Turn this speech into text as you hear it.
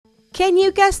Can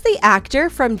you guess the actor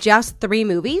from just 3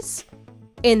 movies?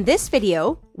 In this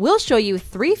video, we'll show you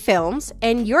 3 films,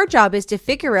 and your job is to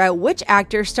figure out which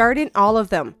actor starred in all of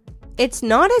them. It's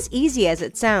not as easy as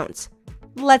it sounds.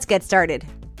 Let's get started.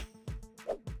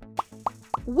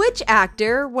 Which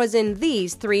actor was in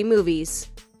these 3 movies?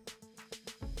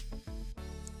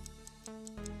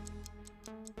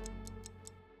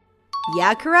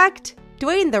 Yeah, correct.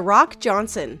 Dwayne "The Rock"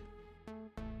 Johnson.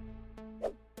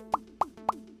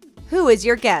 Who is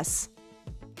your guess?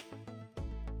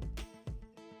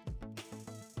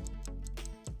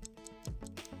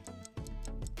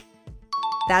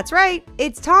 That's right,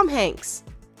 it's Tom Hanks.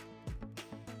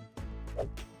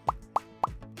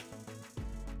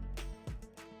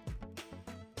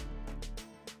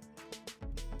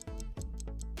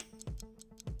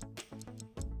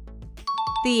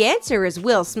 The answer is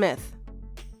Will Smith.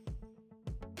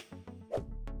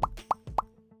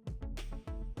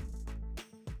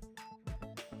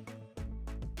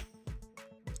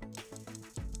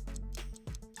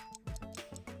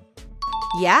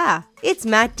 Yeah, it's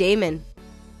Matt Damon.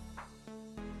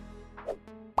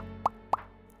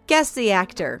 Guess the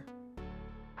actor.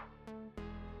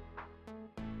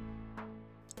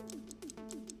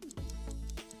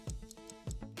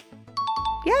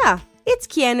 Yeah, it's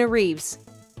Keanu Reeves.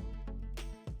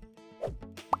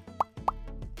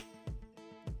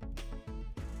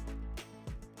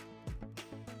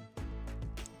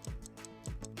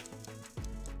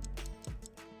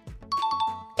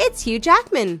 It's Hugh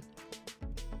Jackman.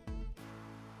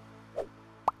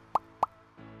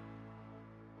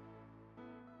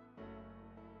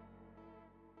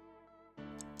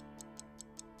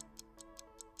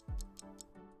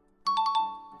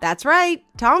 That's right,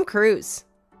 Tom Cruise.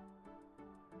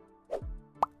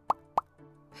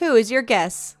 Who is your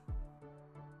guess?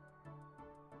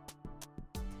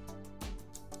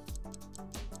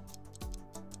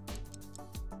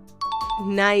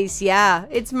 Nice, yeah,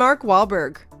 it's Mark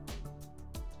Wahlberg.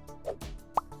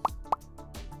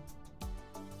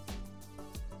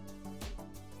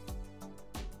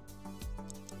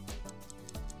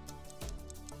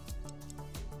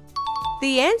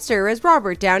 The answer is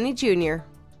Robert Downey Jr.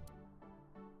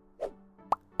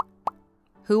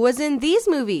 Who was in these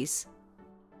movies?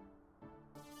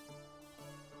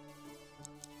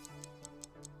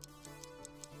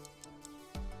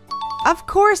 Of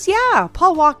course, yeah,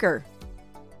 Paul Walker.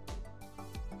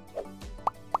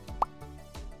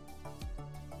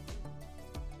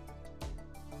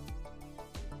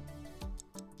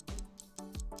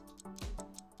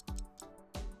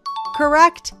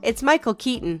 Correct, it's Michael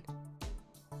Keaton.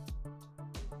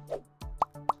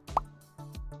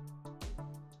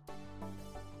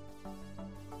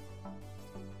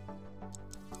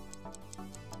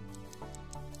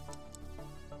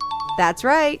 That's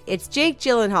right, it's Jake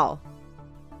Gyllenhaal.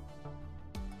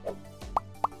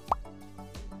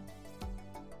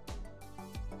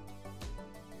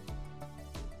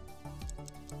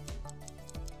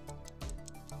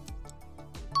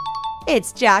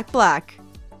 It's Jack Black.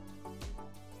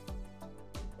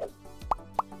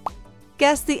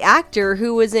 Guess the actor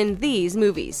who was in these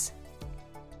movies.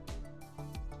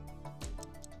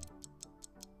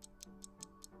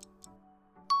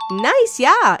 Nice,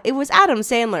 yeah, it was Adam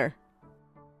Sandler.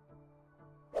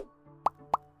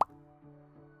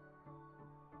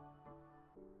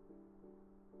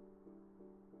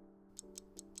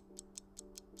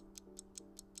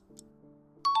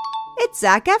 It's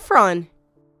Zac Efron.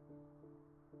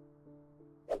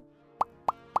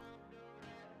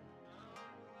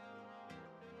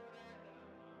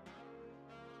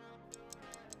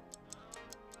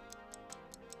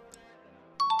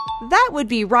 That would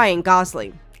be Ryan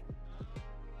Gosling.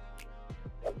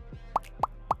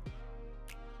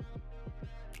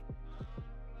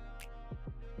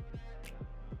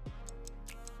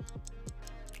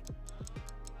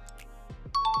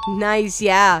 Nice,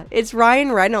 yeah, it's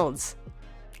Ryan Reynolds.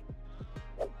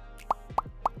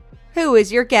 Who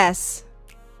is your guess?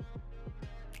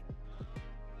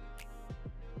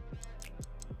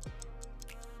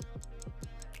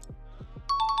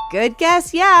 Good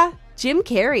guess, yeah, Jim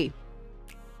Carrey.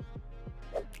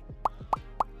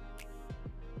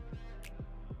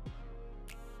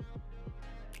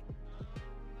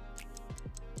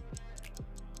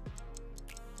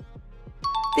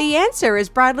 The answer is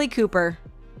Bradley Cooper.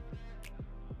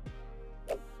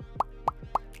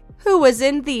 Who was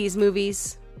in these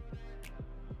movies?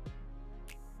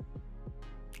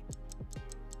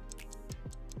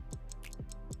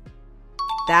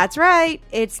 That's right,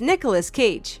 it's Nicolas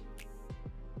Cage.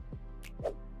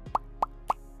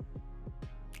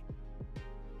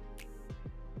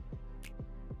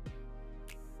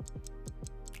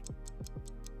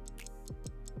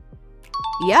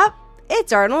 Yep,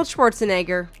 it's Arnold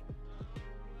Schwarzenegger.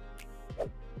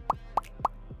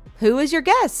 Who is your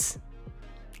guess?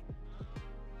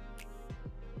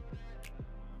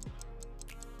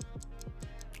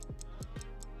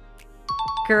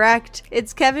 Correct,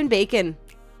 it's Kevin Bacon.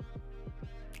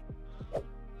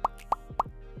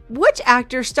 Which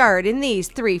actor starred in these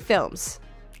 3 films?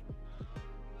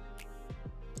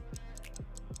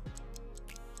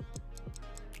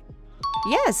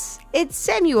 Yes, it's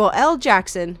Samuel L.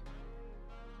 Jackson.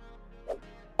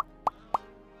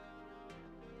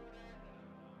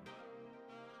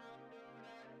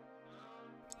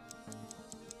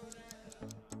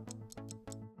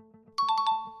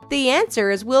 The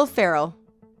answer is Will Ferrell.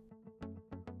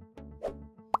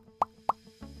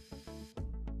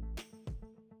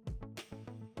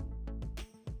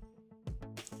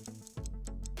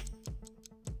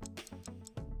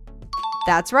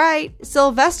 That's right,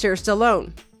 Sylvester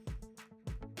Stallone.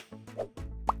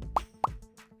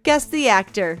 Guess the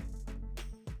actor.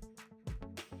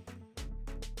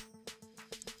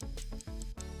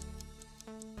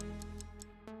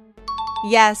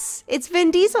 Yes, it's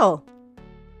Vin Diesel.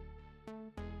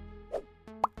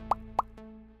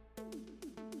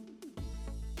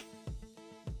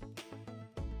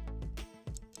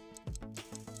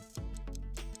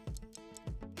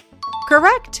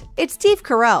 Correct, it's Steve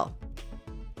Carell.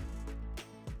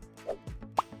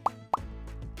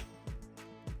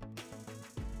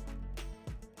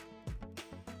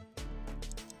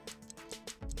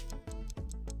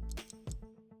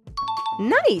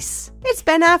 Nice! It's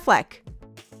Ben Affleck.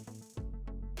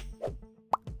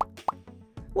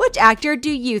 Which actor do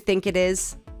you think it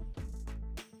is?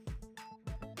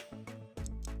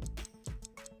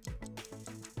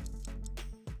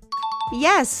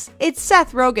 Yes, it's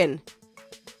Seth Rogen.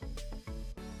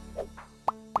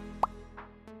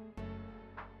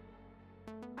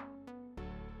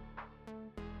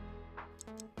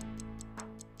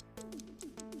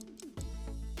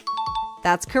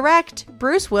 That's correct,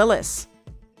 Bruce Willis.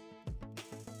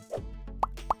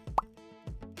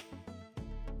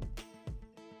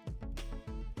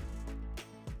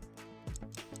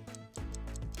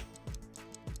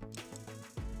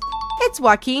 It's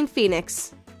Joaquin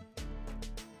Phoenix.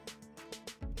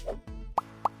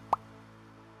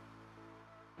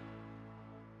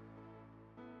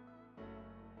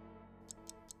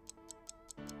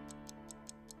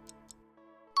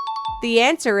 The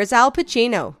answer is Al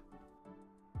Pacino.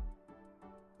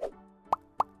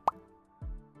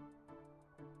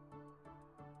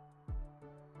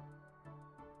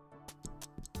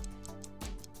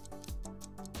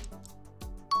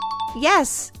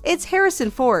 Yes, it's Harrison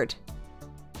Ford.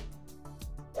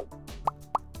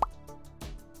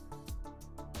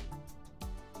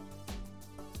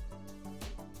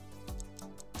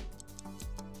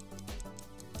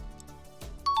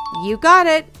 You got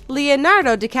it,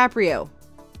 Leonardo DiCaprio.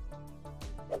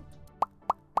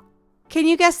 Can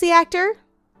you guess the actor?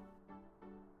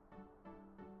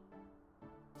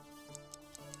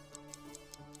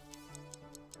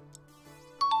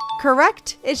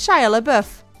 Correct, it's Shia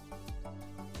LaBeouf.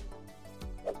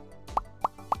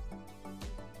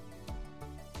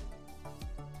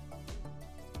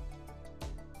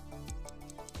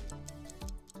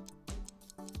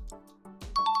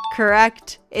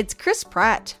 Correct, it's Chris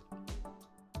Pratt.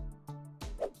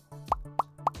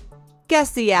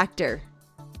 Guess the actor.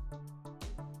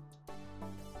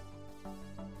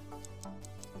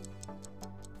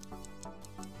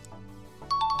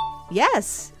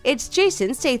 Yes, it's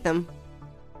Jason Statham.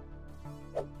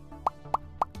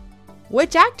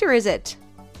 Which actor is it?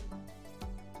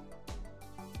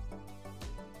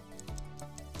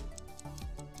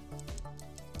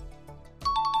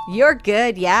 You're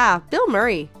good, yeah, Bill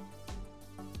Murray.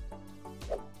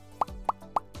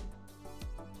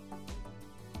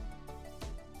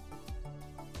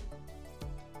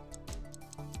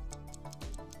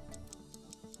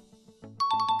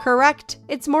 Correct,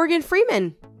 it's Morgan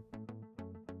Freeman.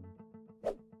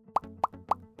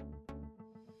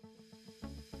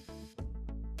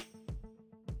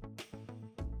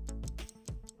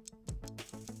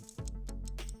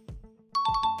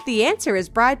 The answer is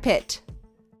Brad Pitt.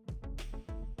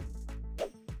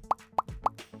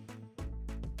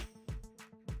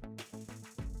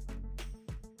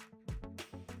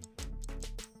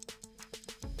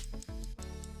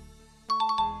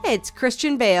 It's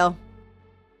Christian Bale.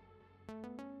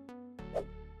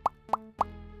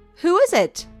 Who is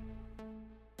it?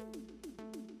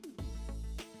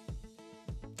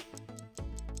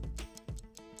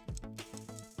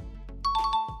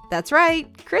 That's right,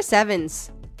 Chris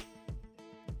Evans.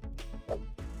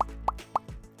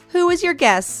 Who is your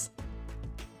guess?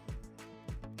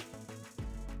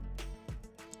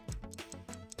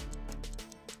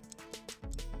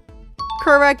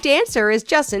 correct answer is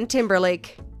Justin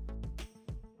Timberlake.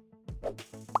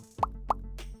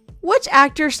 Which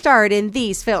actor starred in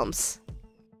these films?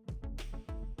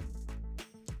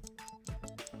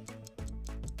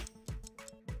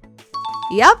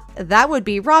 Yep, that would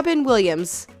be Robin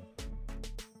Williams.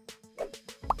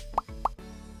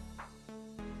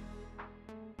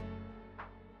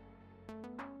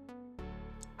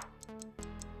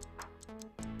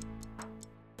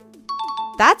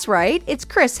 That's right, it's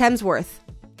Chris Hemsworth.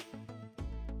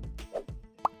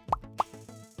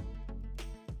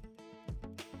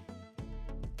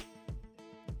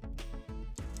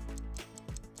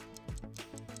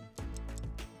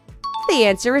 The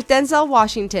answer is Denzel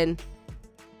Washington.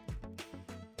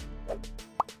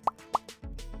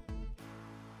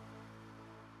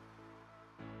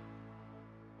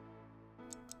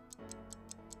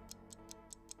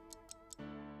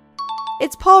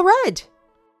 It's Paul Rudd.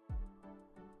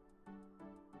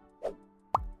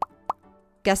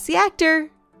 Guess the actor.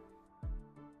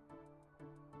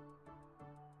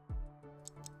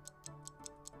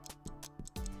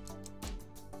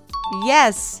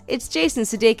 Yes, it's Jason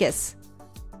Sudeikis.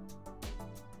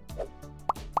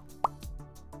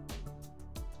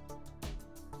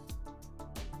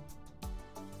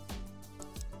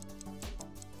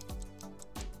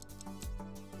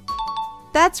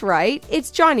 That's right, it's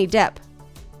Johnny Depp.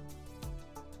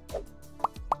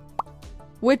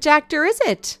 Which actor is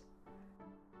it?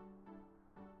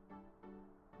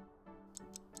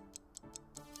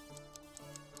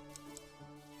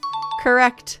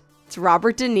 Correct. It's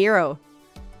Robert De Niro.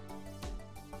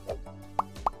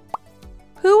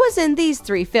 Who was in these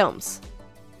three films?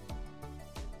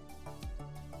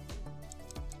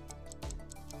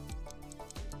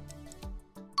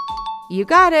 You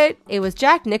got it. It was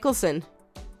Jack Nicholson.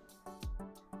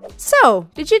 So,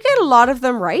 did you get a lot of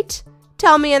them right?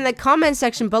 Tell me in the comment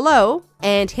section below,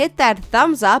 and hit that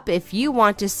thumbs up if you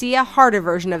want to see a harder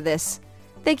version of this.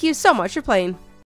 Thank you so much for playing.